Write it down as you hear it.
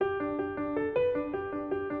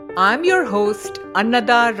I'm your host,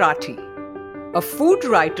 Annada Rathi, a food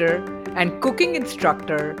writer and cooking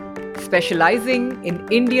instructor specializing in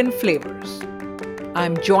Indian flavors.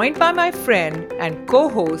 I'm joined by my friend and co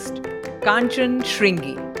host, Kanchan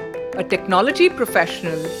Shringi, a technology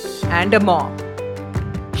professional and a mom.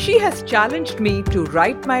 She has challenged me to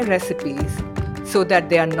write my recipes so that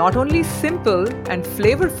they are not only simple and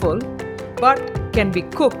flavorful, but can be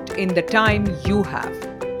cooked in the time you have.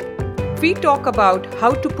 We talk about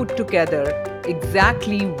how to put together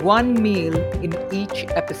exactly one meal in each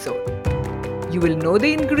episode. You will know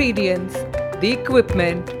the ingredients, the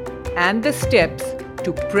equipment, and the steps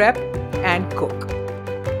to prep and cook.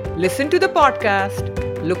 Listen to the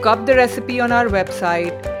podcast, look up the recipe on our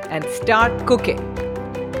website, and start cooking.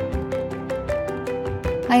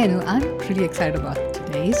 Hi Anu, I'm pretty excited about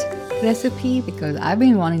today's recipe because I've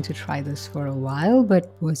been wanting to try this for a while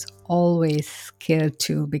but was always scared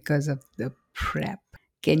to because of the prep.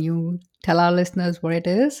 Can you tell our listeners what it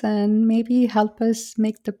is and maybe help us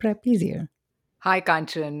make the prep easier? Hi,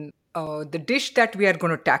 Kanchan. The dish that we are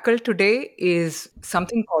going to tackle today is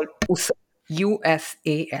something called Usal.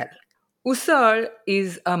 Usal. Usal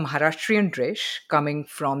is a Maharashtrian dish coming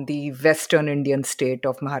from the western Indian state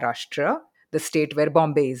of Maharashtra, the state where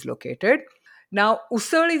Bombay is located. Now,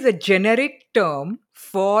 Usal is a generic term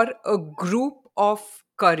for a group of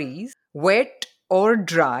curries, wet or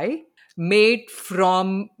dry, made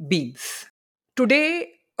from beans.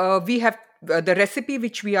 Today, we have the recipe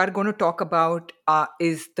which we are going to talk about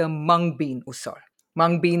is the mung bean usal.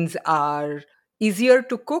 Mung beans are easier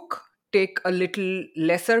to cook, take a little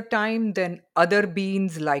lesser time than other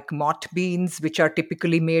beans like mott beans, which are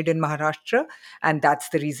typically made in Maharashtra. And that's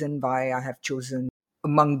the reason why I have chosen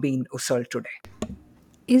mung bean usal today.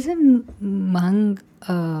 Isn't mung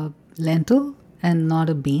a lentil and not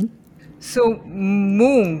a bean? So,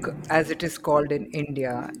 Mung, as it is called in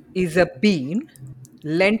India, is a bean.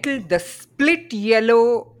 Lentil, the split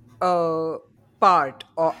yellow part,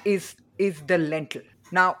 is the lentil.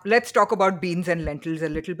 Now, let's talk about beans and lentils a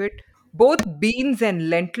little bit. Both beans and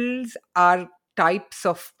lentils are types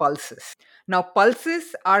of pulses. Now,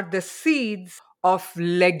 pulses are the seeds of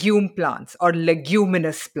legume plants or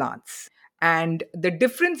leguminous plants. And the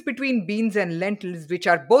difference between beans and lentils, which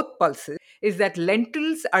are both pulses, is that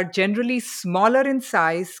lentils are generally smaller in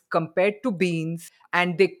size compared to beans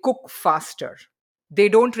and they cook faster. They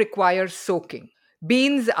don't require soaking.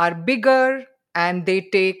 Beans are bigger and they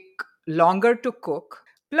take longer to cook.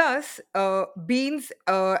 Plus, beans,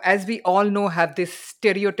 as we all know, have this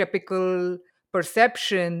stereotypical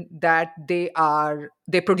perception that they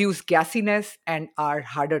produce gassiness and are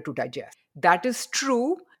harder to digest. That is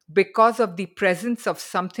true because of the presence of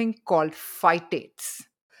something called phytates.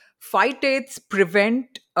 Phytates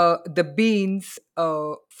prevent the beans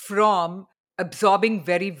from absorbing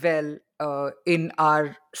very well in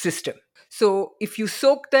our system. So, if you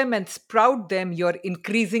soak them and sprout them, you're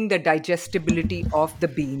increasing the digestibility of the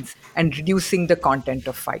beans and reducing the content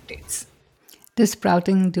of phytates. Does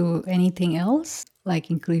sprouting do anything else, like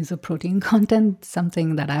increase the protein content?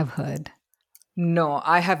 Something that I've heard. No,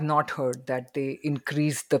 I have not heard that they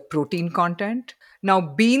increase the protein content. Now,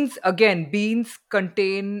 beans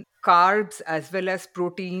contain carbs as well as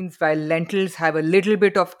proteins, while lentils have a little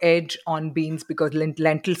bit of edge on beans because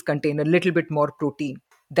lentils contain a little bit more protein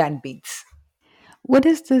than beans. What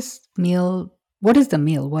is this meal? What is the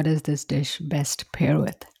meal? What is this dish best pair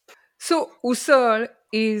with? So, usal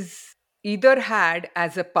is either had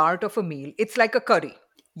as a part of a meal. It's like a curry.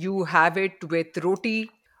 You have it with roti.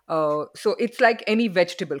 So it's like any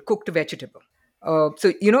vegetable, cooked vegetable.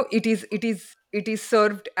 So it is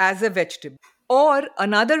served as a vegetable. Or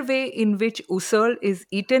another way in which usal is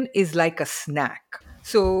eaten is like a snack.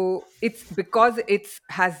 So it's because it's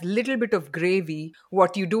has little bit of gravy.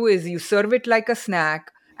 What you do is you serve it like a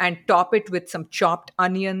snack and top it with some chopped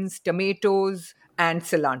onions, tomatoes, and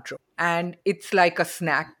cilantro. And it's like a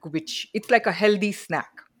snack, which it's like a healthy snack.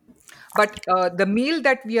 But the meal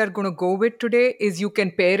that we are going to go with today is you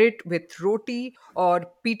can pair it with roti or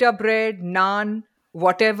pita bread, naan,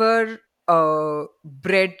 whatever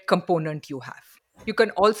bread component you have. You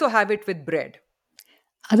can also have it with bread.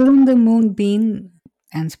 Other than the moon bean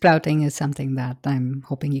and sprouting is something that I'm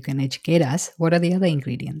hoping you can educate us. What are the other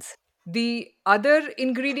ingredients? The other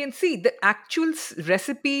ingredient, see, the actual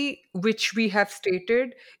recipe which we have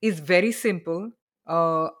stated is very simple.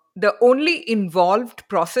 The only involved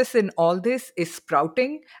process in all this is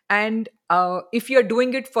sprouting. And if you're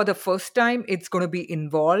doing it for the first time, it's going to be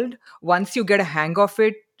involved. Once you get a hang of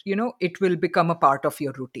it, it will become a part of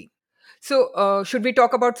your routine. So, should we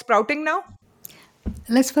talk about sprouting now?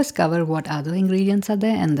 Let's first cover what other ingredients are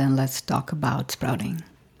there and then let's talk about sprouting.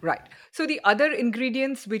 Right. So the other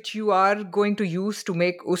ingredients which you are going to use to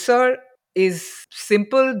make usar is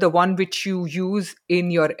simple, the one which you use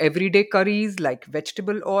in your everyday curries like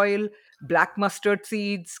vegetable oil, black mustard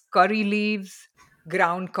seeds, curry leaves,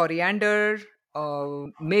 ground coriander,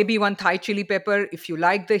 maybe one Thai chili pepper if you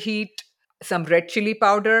like the heat, some red chili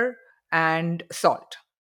powder, and salt.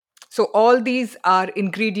 So, all these are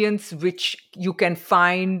ingredients which you can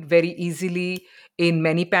find very easily in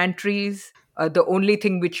many pantries. The only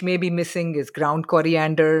thing which may be missing is ground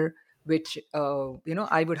coriander, which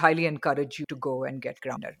I would highly encourage you to go and get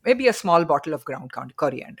ground coriander. Maybe a small bottle of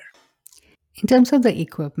coriander. In terms of the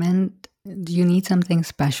equipment, do you need something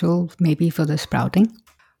special maybe for the sprouting?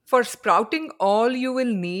 For sprouting, all you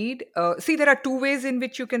will need, see, there are two ways in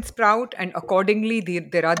which you can sprout, and accordingly,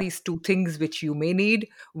 there are these two things which you may need.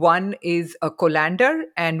 One is a colander,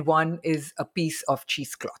 and one is a piece of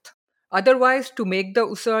cheesecloth. Otherwise, to make the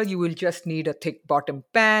usal, you will just need a thick bottom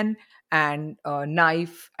pan and a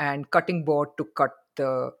knife and cutting board to cut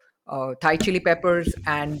the Thai chili peppers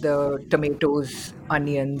and the tomatoes,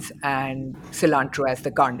 onions, and cilantro as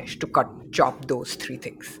the garnish to chop those three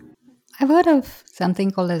things. I've heard of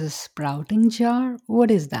something called as a sprouting jar.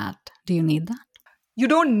 What is that? Do you need that? You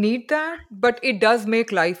don't need that, but it does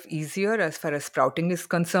make life easier as far as sprouting is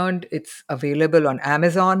concerned. It's available on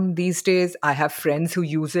Amazon these days. I have friends who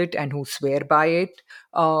use it and who swear by it.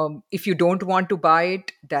 If you don't want to buy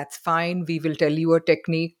it, that's fine. We will tell you a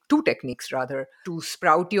technique, two techniques rather, to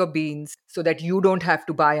sprout your beans so that you don't have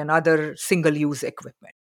to buy another single use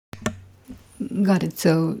equipment. Got it.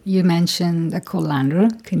 So you mentioned a colander.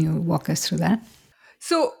 Can you walk us through that?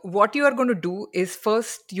 So, what you are going to do is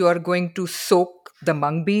first you are going to soak the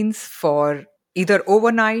mung beans for either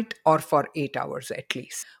overnight or for 8 hours at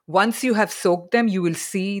least. Once you have soaked them, you will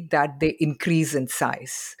see that they increase in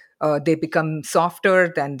size. They become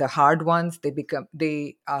softer than the hard ones.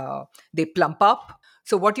 They plump up.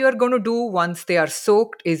 So, what you are going to do once they are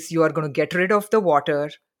soaked is you are going to get rid of the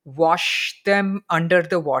water, wash them under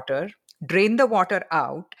the water, drain the water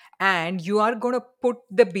out, and you are going to put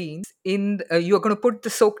the beans you are going to put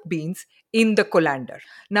the soaked beans in the colander.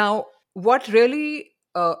 Now, what really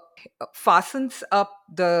fastens up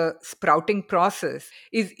the sprouting process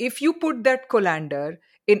is if you put that colander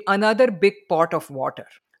in another big pot of water.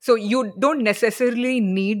 So you don't necessarily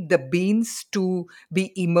need the beans to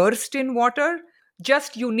be immersed in water,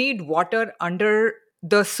 just you need water under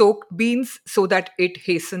the soaked beans so that it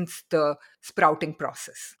hastens the sprouting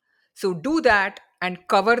process. So do that and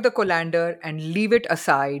cover the colander and leave it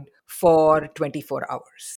aside for 24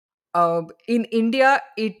 hours. In India,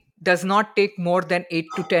 it does not take more than 8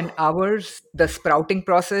 to 10 hours, the sprouting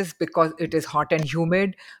process, because it is hot and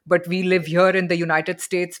humid. But we live here in the United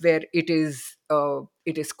States where it is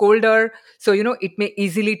colder. So, it may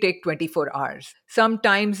easily take 24 hours.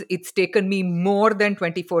 Sometimes it's taken me more than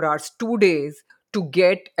 24 hours, 2 days, to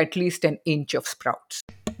get at least an inch of sprouts.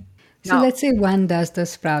 So Now, let's say one does the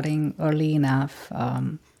sprouting early enough.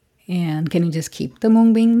 And can you just keep the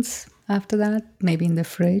mung beans after that? Maybe in the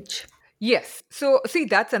fridge? yes. So, see,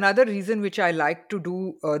 that's another reason which I like to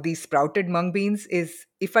do these sprouted mung beans is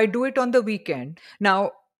if I do it on the weekend.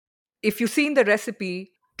 Now, if you see in the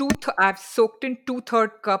recipe, I've soaked in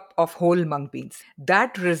 2/3 cup of whole mung beans.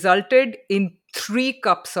 That resulted in 3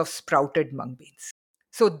 cups of sprouted mung beans.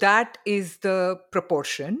 So that is the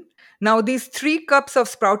proportion. Now these 3 cups of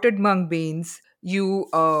sprouted mung beans, you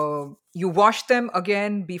wash them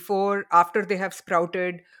again before after they have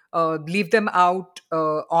sprouted. Leave them out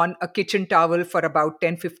on a kitchen towel for about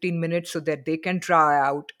 10-15 minutes so that they can dry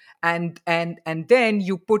out, and then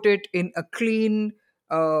you put it in a clean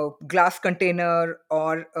glass container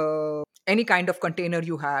or any kind of container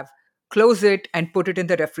you have. Close it and put it in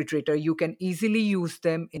the refrigerator. You can easily use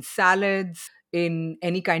them in salads, in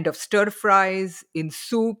any kind of stir fries, in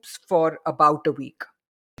soups for about a week.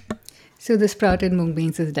 So the sprouted mung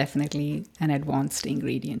beans is definitely an advanced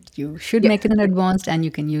ingredient. You should Yes, make it an advanced and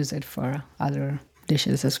you can use it for other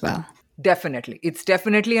dishes as well. definitely. It's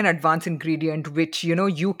definitely an advanced ingredient which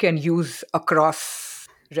you can use across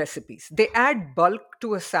recipes. They add bulk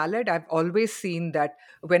to a salad. I've always seen that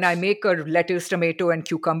when I make a lettuce, tomato, and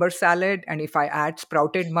cucumber salad, and if I add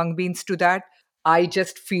sprouted mung beans to that, I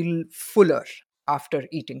just feel fuller after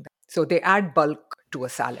eating that. So they add bulk to a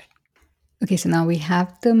salad. Okay, so now we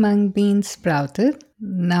have the mung beans sprouted.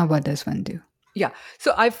 Now what does one do? Yeah.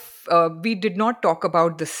 So we did not talk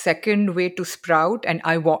about the second way to sprout, and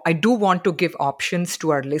I do want to give options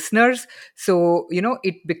to our listeners. So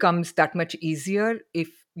it becomes that much easier if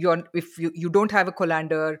you don't have a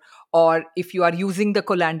colander, or if you are using the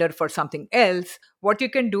colander for something else, what you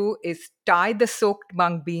can do is tie the soaked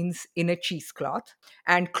mung beans in a cheesecloth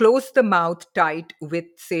and close the mouth tight with,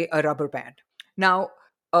 say, a rubber band. Now,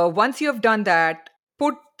 once you have done that,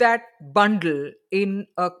 put that bundle in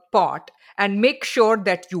a pot and make sure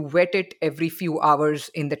that you wet it every few hours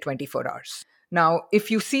in the 24 hours. Now, if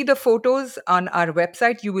you see the photos on our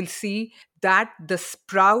website, you will see that the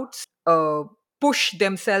sprouts push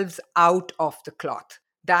themselves out of the cloth.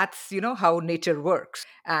 That's how nature works,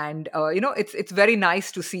 and it's very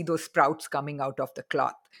nice to see those sprouts coming out of the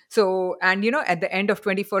cloth. So, and at the end of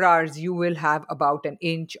 24 hours, you will have about an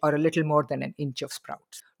inch or a little more than an inch of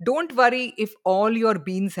sprouts. Don't worry if all your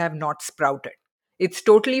beans have not sprouted. It's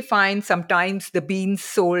totally fine. Sometimes the beans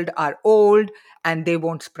sold are old and they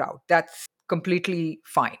won't sprout. That's completely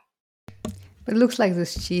fine. But it looks like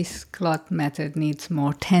this cheesecloth method needs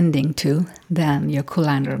more tending to than your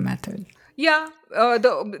colander method.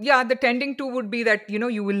 The tending to would be that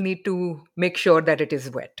you will need to make sure that it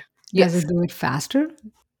is wet. Does Yes. it do it faster?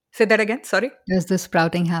 Say that again. Sorry. Does the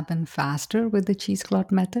sprouting happen faster with the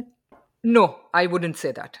cheesecloth method? No, I wouldn't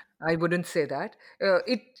say that. I wouldn't say that.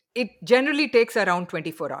 It generally takes around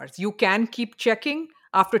 24 hours. You can keep checking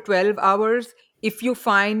after 12 hours. If you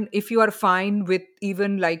are fine with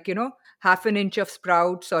even like half an inch of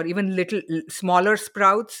sprouts or even little smaller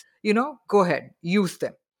sprouts, go ahead, use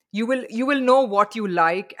them. You will know what you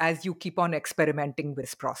like as you keep on experimenting with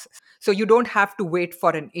this process. So you don't have to wait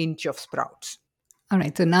for an inch of sprouts. All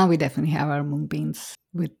right, so now we definitely have our mung beans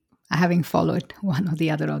with having followed one or the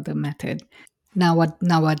other of the method. Now what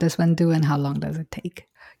does one do and how long does it take?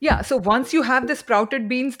 Yeah, so once you have the sprouted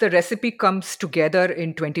beans, the recipe comes together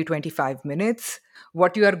in 20-25 minutes.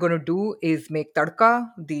 What you are going to do is make tadka,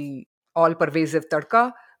 the all pervasive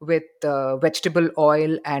tadka with vegetable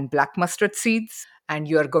oil and black mustard seeds. And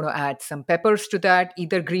you are going to add some peppers to that,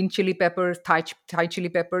 either green chili peppers, Thai chili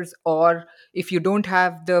peppers, or if you don't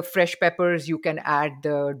have the fresh peppers, you can add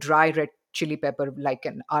the dry red chili pepper like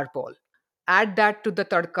an arpol. Add that to the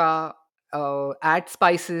tadka. Add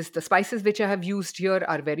spices. The spices which I have used here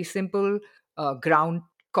are very simple: ground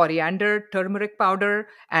coriander, turmeric powder,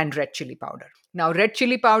 and red chili powder. Now, red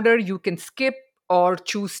chili powder you can skip or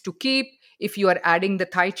choose to keep. If you are adding the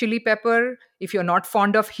Thai chili pepper, if you're not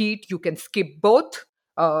fond of heat, you can skip both.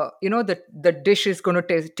 The dish is going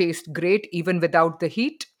to taste great even without the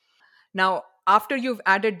heat. Now, after you've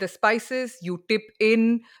added the spices, you tip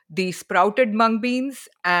in the sprouted mung beans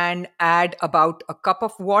and add about a cup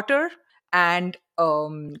of water and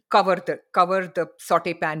cover the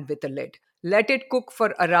saute pan with a lid. Let it cook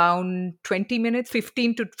for around 20 minutes,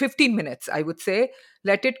 15 to 15 minutes, I would say.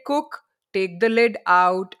 Let it cook, take the lid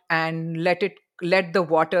out and let the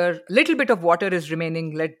water, little bit of water is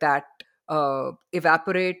remaining, let that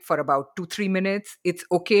evaporate for about 2-3 minutes. It's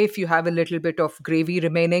okay if you have a little bit of gravy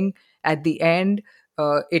remaining at the end.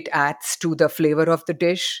 It adds to the flavor of the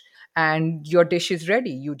dish, and your dish is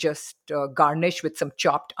ready. You just garnish with some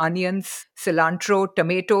chopped onions, cilantro,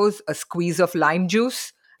 tomatoes, a squeeze of lime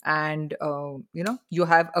juice, and you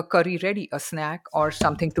have a curry ready, a snack or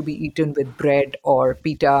something to be eaten with bread or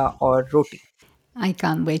pita or roti. I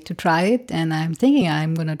can't wait to try it, and I'm thinking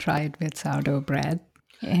I'm going to try it with sourdough bread,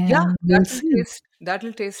 Yeah, and we'll see.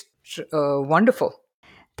 that'll taste wonderful.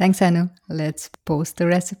 Thanks, Anu. Let's post the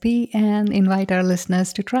recipe and invite our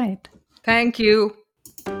listeners to try it. Thank you.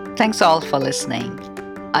 Thanks all for listening.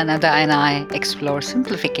 Ananda and I explore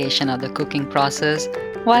simplification of the cooking process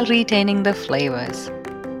while retaining the flavors.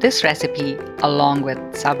 This recipe, along with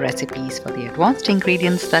sub-recipes for the advanced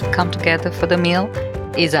ingredients that come together for the meal,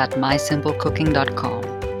 is at mysimplecooking.com.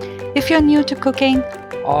 If you're new to cooking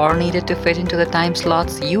or needed to fit into the time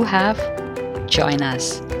slots you have, join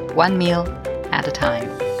us, one meal at a time.